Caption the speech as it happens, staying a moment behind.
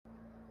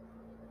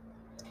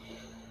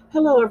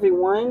Hello,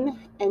 everyone,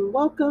 and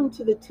welcome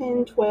to the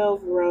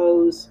 1012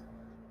 Rose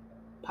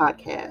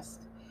podcast.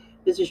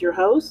 This is your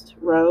host,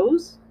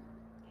 Rose,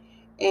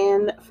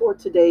 and for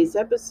today's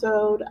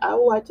episode, I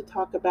would like to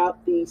talk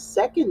about the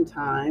second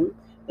time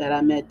that I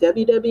met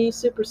WWE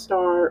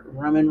Superstar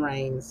Roman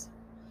Reigns.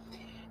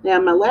 Now,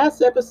 in my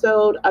last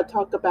episode, I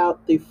talked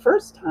about the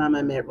first time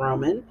I met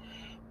Roman,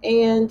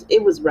 and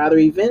it was rather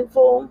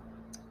eventful.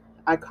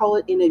 I call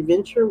it an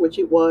adventure, which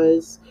it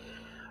was.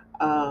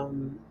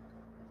 Um,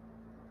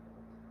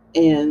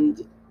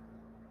 and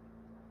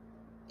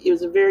it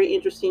was a very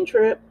interesting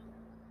trip.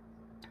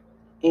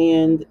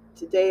 And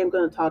today I'm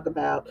going to talk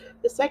about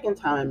the second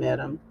time I met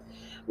him,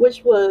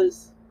 which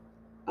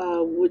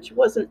which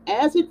wasn't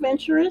as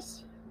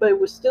adventurous, but it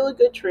was still a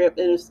good trip,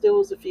 and there still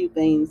was a few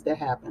things that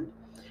happened.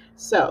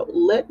 So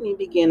let me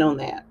begin on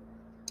that.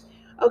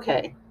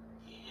 Okay,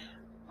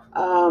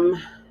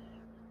 um,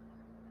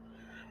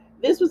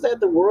 this was at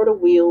the World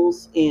of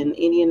Wheels in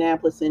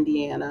Indianapolis,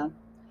 Indiana,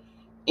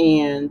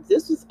 and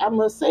this was I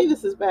must say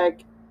this is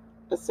back,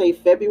 let's say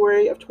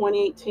February of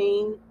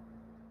 2018.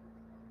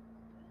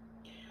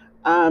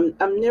 I'm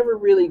never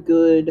really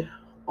good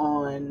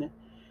on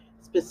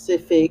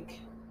specific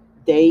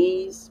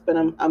days, but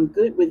I'm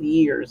good with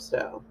years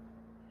though.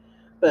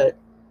 But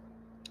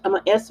I'm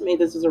gonna estimate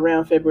this is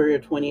around February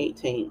of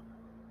 2018,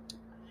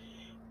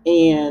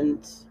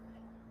 and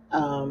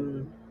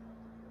um,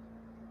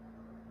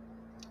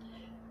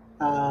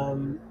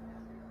 um,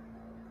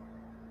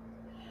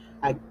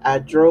 I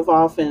drove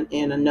off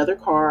in another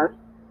car,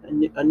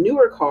 a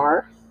newer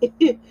car.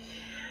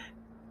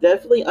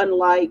 Definitely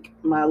unlike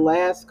my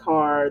last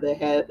car that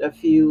had a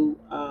few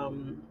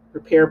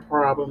repair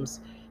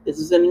problems. This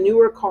is a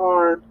newer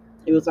car.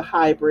 It was a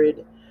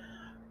hybrid.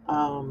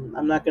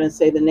 I'm not going to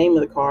say the name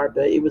of the car,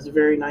 but it was a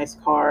very nice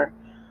car.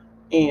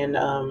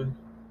 And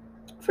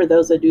for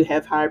those that do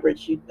have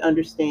hybrids, you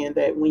understand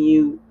that when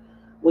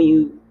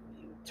you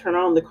turn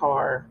on the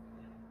car,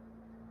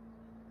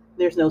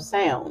 there's no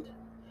sound,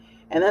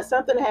 and that's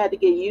something I had to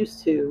get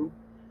used to.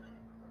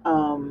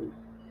 Um,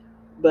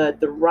 but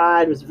the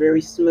ride was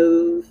very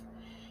smooth,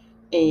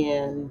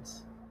 and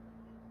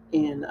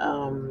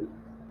and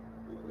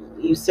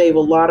you save a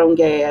lot on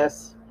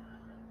gas.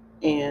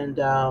 And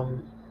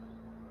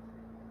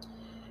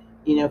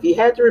if you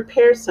had to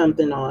repair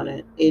something on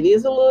it, it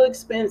is a little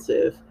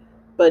expensive,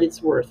 but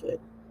it's worth it.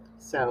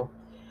 So,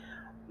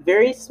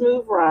 very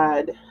smooth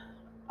ride.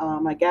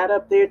 I got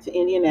up there to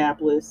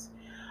Indianapolis.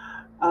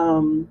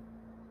 Um,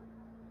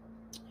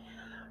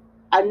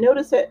 I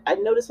noticed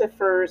at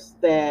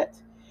first that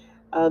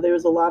there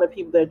was a lot of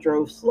people that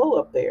drove slow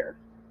up there,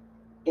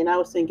 and I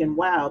was thinking,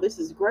 "Wow, this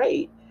is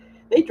great.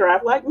 They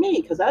drive like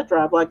me because I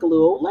drive like a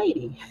little old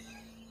lady."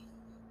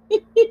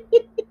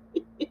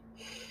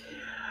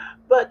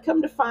 But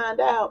come to find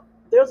out,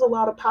 there's a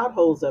lot of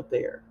potholes up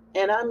there,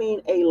 and I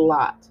mean a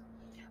lot.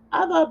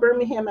 I thought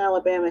Birmingham,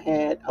 Alabama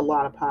had a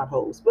lot of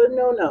potholes, but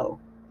no, no.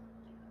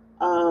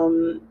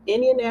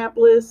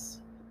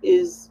 Indianapolis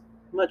is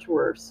much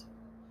worse.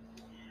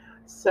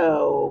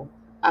 So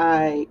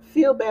I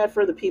feel bad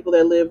for the people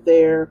that live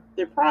there.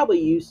 They're probably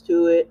used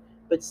to it,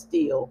 but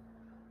still,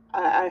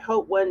 I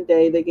hope one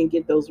day they can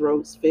get those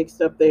roads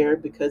fixed up there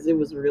because it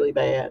was really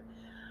bad.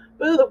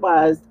 But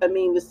otherwise, I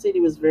mean, the city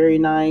was very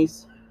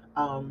nice.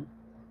 Um,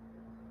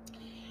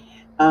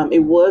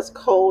 it was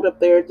cold up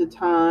there at the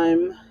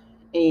time,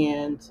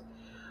 and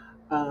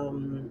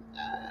um,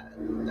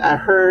 I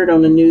heard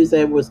on the news that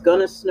it was going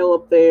to snow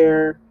up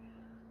there,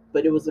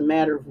 but it was a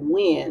matter of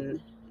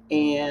when.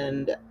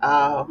 And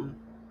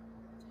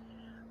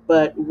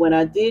but when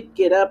I did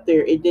get up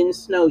there, it didn't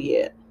snow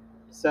yet.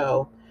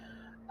 So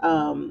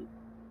um,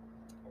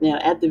 now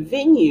at the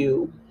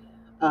venue,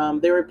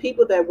 there were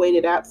people that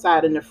waited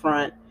outside in the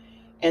front,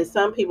 and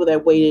some people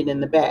that waited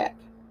in the back.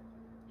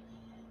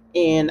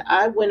 And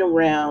I went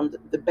around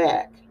the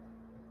back.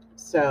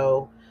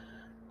 So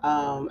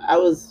I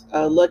was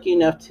lucky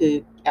enough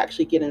to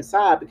actually get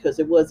inside because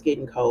it was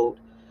getting cold.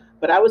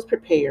 But I was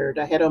prepared.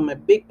 I had on my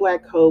big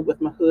black coat with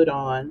my hood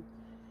on,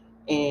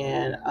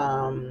 and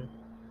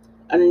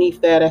underneath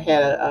that, I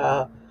had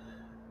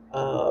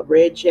a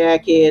red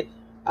jacket,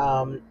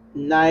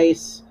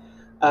 nice,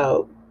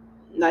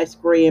 nice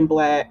gray and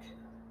black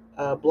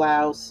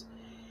blouse,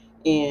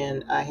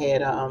 and I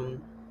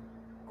had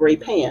gray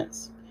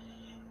pants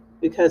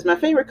because my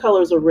favorite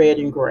colors are red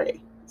and gray.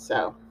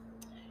 So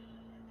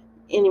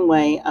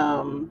anyway,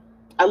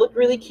 I looked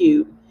really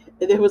cute.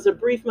 There was a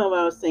brief moment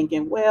I was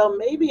thinking, well,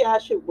 maybe I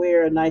should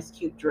wear a nice,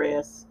 cute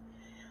dress.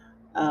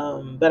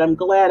 But I'm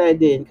glad I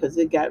didn't because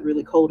it got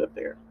really cold up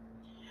there.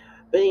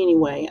 But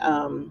anyway,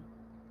 um,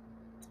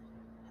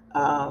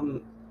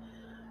 I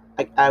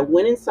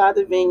went inside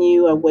the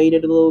venue. I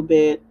waited a little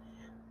bit.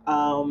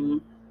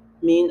 Um,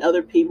 Me and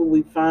other people,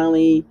 we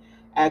finally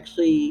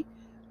actually,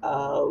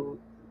 uh,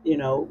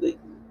 they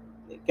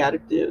got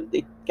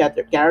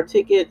our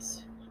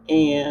tickets,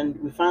 and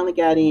we finally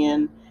got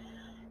in.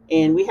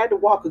 And we had to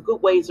walk a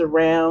good ways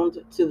around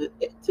to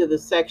the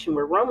section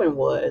where Roman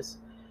was.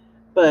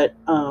 But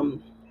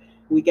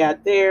we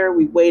got there.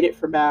 We waited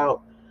for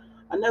about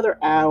another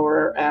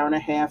hour, hour and a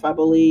half, I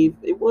believe.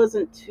 It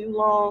wasn't too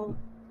long.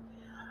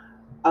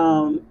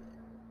 Um,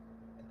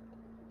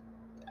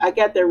 I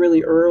got there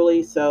really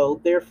early, so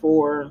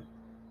therefore,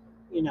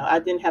 I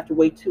didn't have to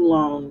wait too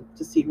long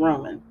to see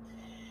Roman.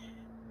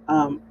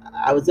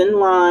 I was in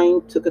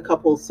line, took a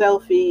couple of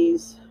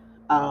selfies.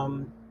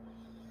 Um,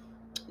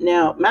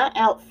 Now, my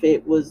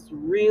outfit was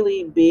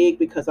really big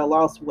because I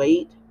lost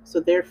weight, so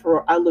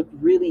therefore I looked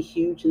really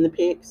huge in the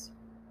pics.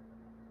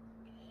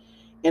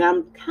 And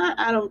I'm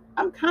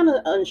kind of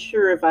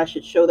unsure if I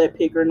should show that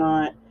pic or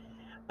not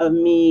of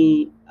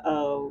me,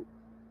 the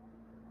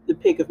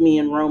pic of me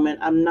and Roman.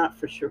 I'm not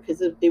for sure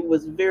because it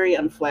was very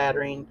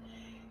unflattering,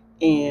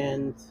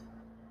 and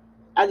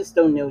I just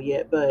don't know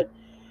yet. But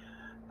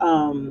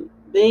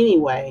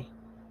anyway,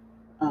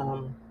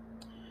 um,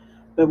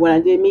 but when I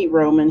did meet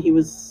Roman, he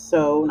was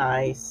so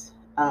nice,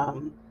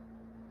 and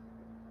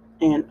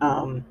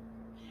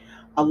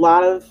a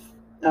lot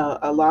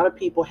of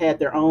people had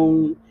their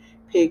own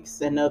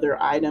picks and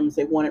other items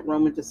they wanted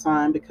Roman to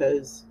sign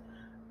because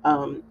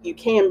you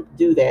can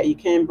do that. You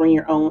can bring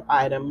your own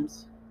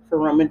items for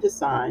Roman to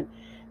sign.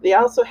 They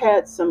also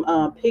had some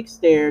picks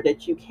there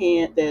that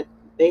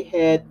they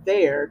had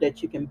there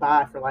that you can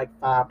buy for like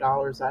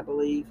 $5, I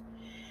believe.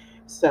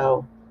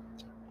 So,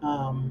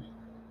 um,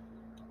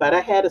 but I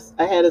had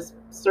a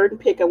certain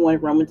pick I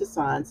wanted Roman to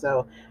sign,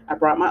 so I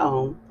brought my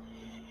own,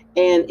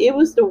 and it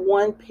was the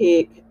one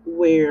pick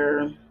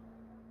where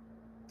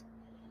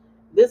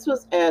this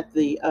was at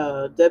the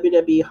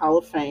WWE Hall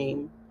of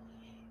Fame,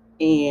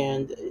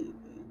 and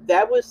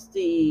that was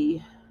the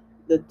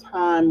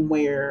time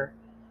where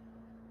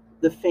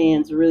the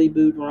fans really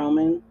booed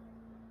Roman,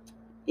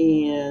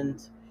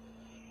 and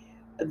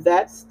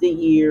that's the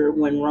year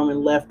when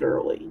Roman left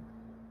early.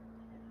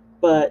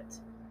 But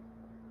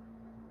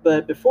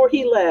before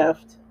he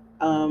left,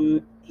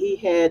 he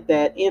had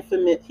the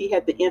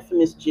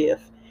infamous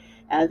GIF.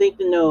 And I think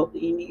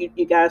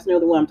you guys know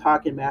the one I'm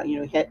talking about.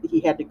 He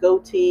had the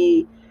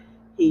goatee.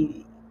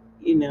 He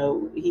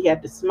he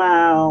had the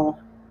smile.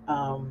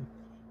 Um,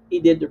 he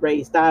did the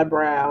raised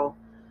eyebrow,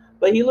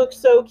 but he looked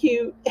so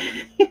cute.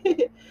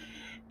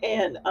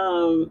 And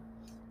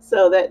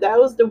so that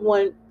was the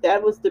one,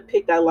 that was the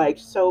pick I liked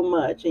so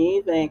much. And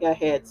you think I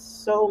had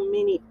so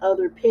many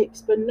other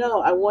picks, but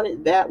no, I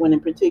wanted that one in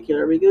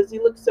particular because he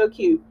looked so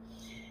cute.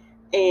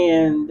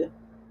 And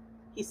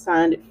he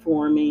signed it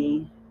for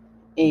me.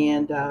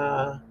 And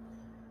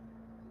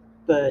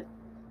but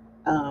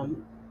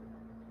um,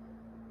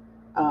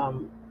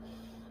 um,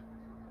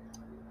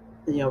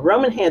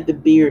 Roman had the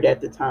beard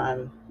at the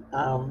time.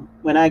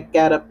 When I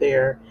got up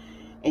there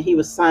and he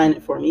was signing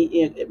it for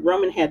me,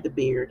 Roman had the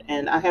beard,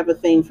 and I have a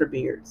thing for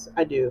beards.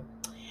 I do.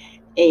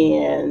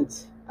 And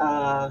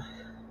I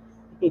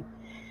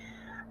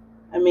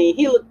mean,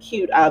 he looked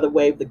cute either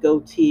way with the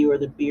goatee or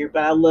the beard,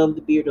 but I love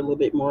the beard a little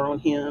bit more on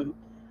him,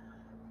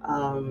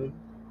 um,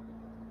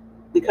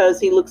 because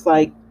he looks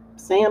like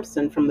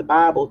Samson from the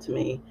Bible to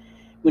me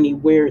when he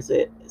wears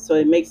it. So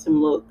it makes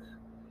him look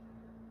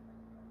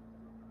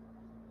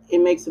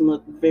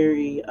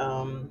very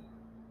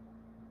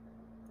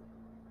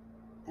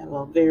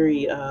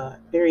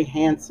very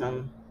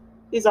handsome.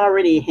 He's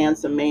already a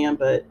handsome man,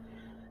 but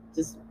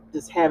just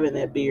having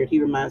that beard, he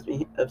reminds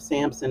me of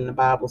Samson in the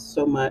Bible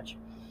so much.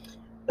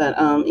 But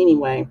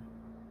anyway,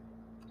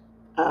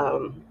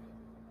 um,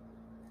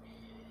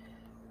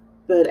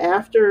 but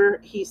after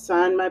he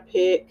signed my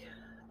pick,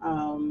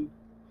 um,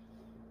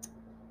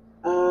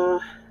 uh,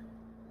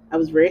 I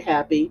was very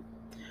happy.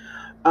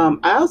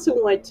 I also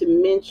wanted to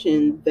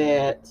mention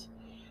that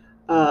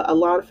a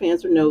lot of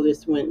fans will know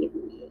this when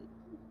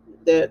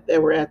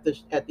that were at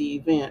the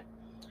event.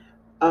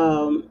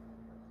 Um,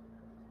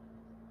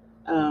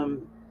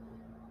 um,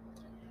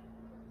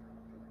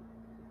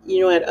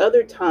 at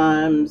other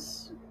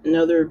times in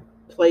other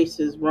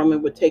places,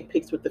 Roman would take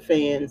pics with the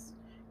fans.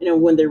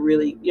 When they're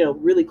really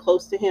really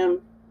close to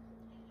him.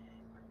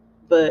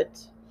 But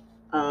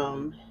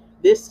um,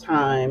 this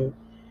time,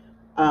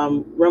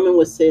 Roman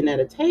was sitting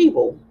at a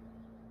table.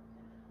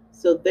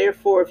 So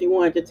therefore, if you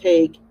wanted to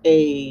take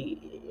a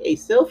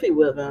selfie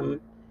with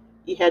him,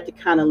 you had to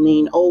kind of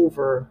lean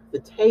over the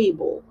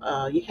table.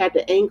 You had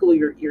to angle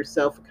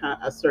yourself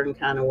a certain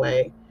kind of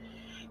way,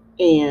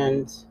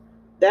 and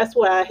that's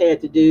what I had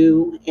to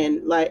do.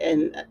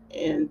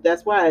 And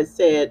that's why I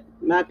said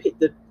my pic,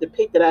 the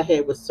pic that I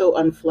had was so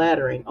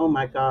unflattering. Oh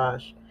my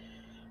gosh!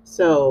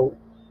 So,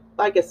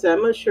 like I said,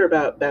 I'm not sure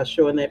about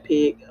showing that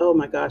pic. Oh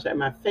my gosh,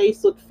 my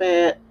face looked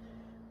fat,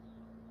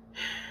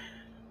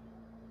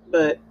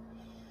 but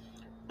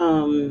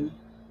um,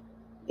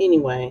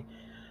 anyway.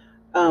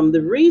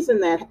 The reason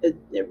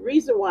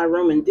why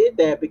Roman did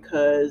that,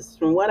 because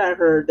from what I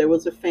heard, there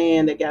was a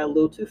fan that got a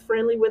little too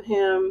friendly with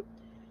him,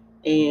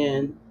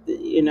 and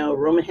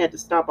Roman had to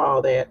stop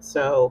all that.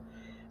 So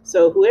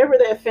whoever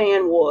that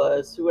fan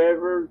was,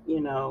 whoever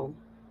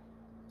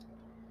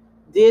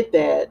did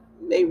that,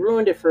 they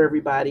ruined it for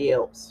everybody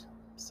else.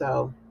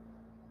 So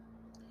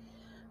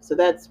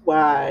that's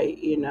why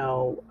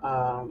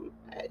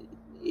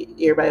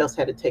everybody else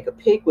had to take a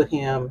pic with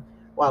him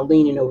while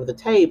leaning over the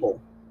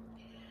table.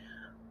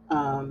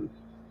 Um,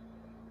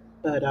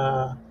 but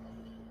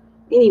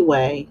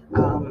anyway,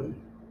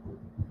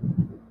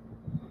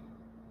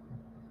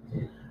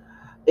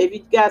 if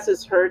you guys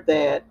has heard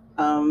that,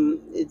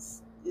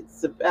 it's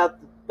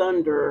about the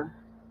thunder.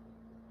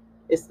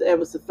 It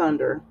was the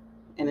thunder,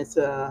 and it's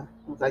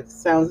sounds like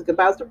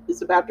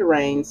it's about to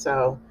rain.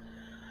 So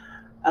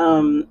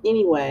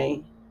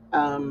anyway,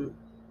 um,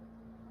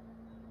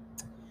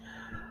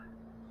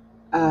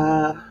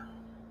 uh,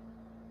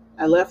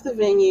 I left the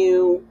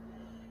venue,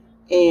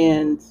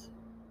 and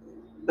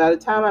by the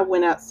time I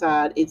went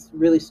outside, it's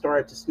really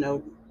started to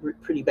snow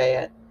pretty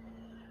bad.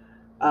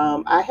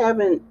 I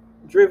haven't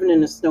driven in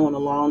the snow in a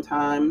long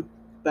time,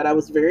 but I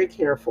was very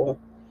careful,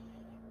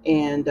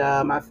 and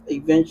I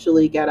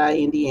eventually got out of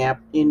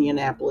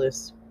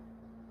Indianapolis,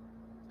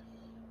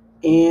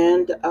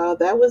 and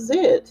that was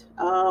it.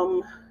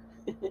 Um,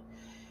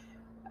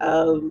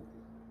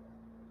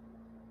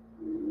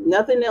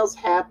 Nothing else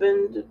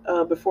happened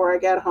before I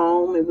got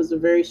home. It was a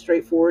very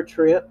straightforward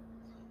trip,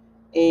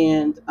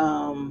 and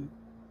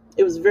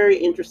it was very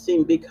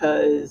interesting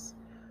because,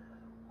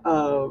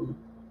 um,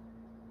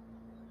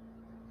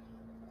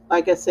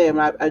 like I said,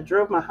 I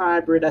drove my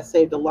hybrid. I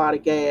saved a lot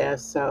of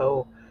gas,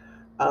 so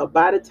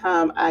by the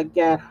time I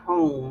got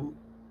home,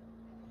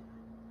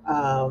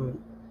 um,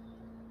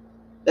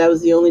 that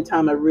was the only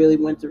time I really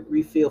went to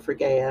refill for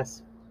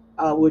gas,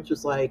 which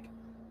was like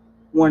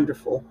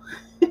wonderful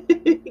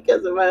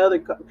because of my other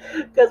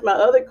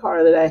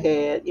car that I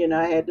had,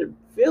 I had to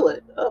fill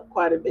it up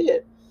quite a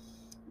bit.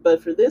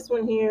 But for this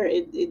one here,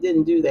 it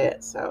didn't do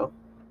that. So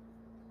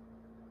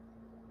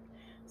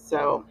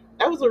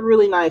that was a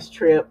really nice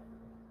trip.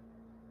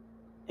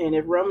 And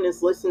if Roman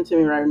is listening to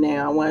me right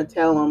now, I want to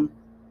tell him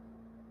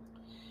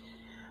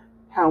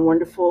how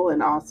wonderful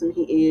and awesome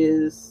he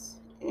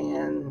is,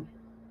 and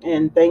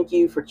thank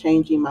you for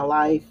changing my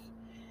life.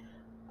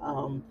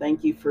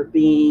 Thank you for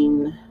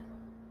being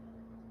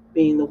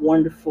the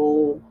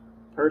wonderful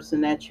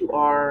person that you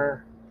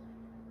are,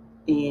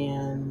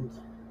 and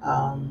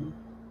um,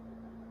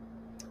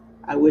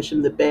 I wish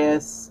him the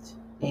best,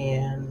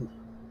 and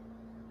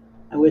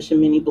I wish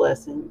him many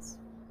blessings.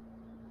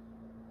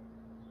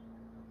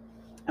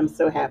 I'm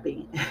so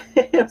happy.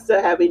 I'm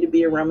so happy to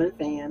be a Roman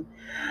fan.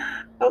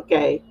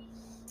 Okay,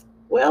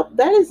 well,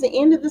 that is the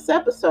end of this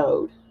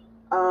episode.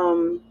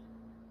 Um,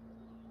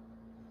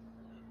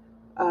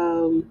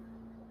 um,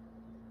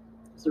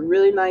 it's a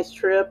really nice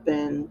trip,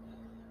 and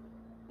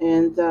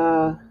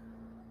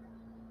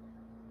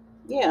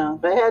yeah,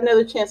 if I had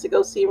another chance to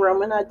go see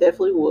Roman, I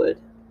definitely would.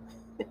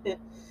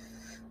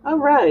 All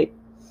right.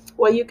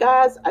 Well, you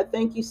guys, I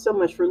thank you so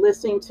much for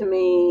listening to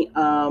me.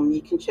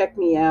 You can check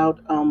me out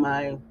on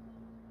my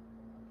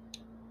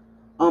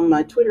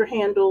Twitter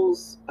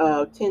handles,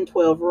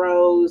 1012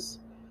 Rose,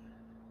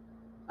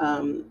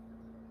 um,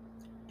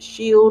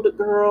 Shield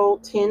Girl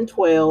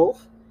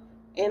 1012,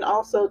 and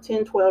also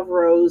 1012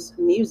 Rose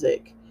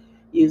Music.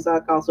 You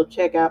can also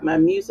check out my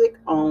music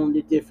on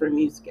the different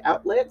music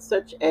outlets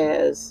such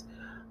as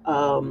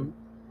um,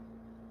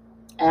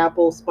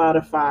 Apple,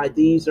 Spotify,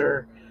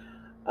 Deezer,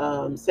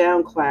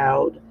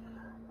 SoundCloud.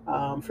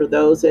 For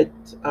those that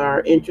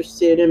are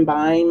interested in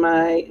buying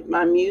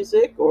my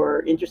music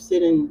or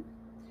interested in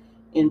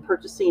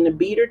purchasing a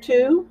beat or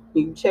two,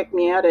 you can check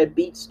me out at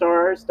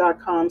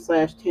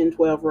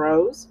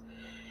beatstars.com/1012rose.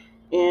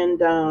 And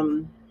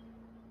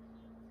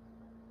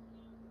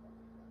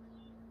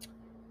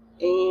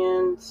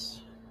you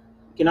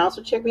can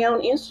also check me out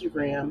on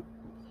Instagram.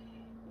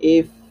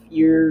 If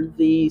you're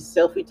the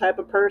selfie type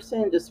of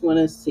person, just want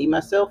to see my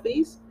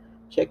selfies,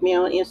 check me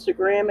out on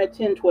Instagram at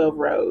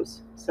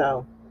 1012rose.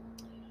 So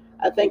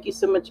I thank you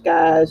so much,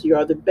 guys. You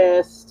are the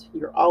best.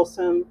 You're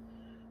awesome.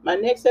 My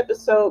next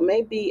episode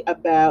may be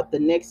about the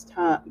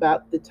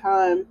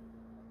time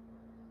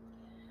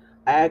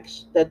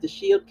that the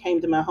Shield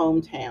came to my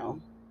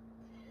hometown,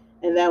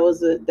 and that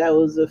was a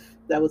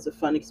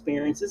fun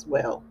experience as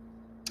well.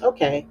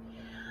 Okay,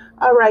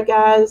 all right,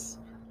 guys.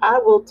 I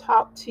will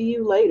talk to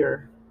you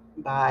later.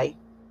 Bye.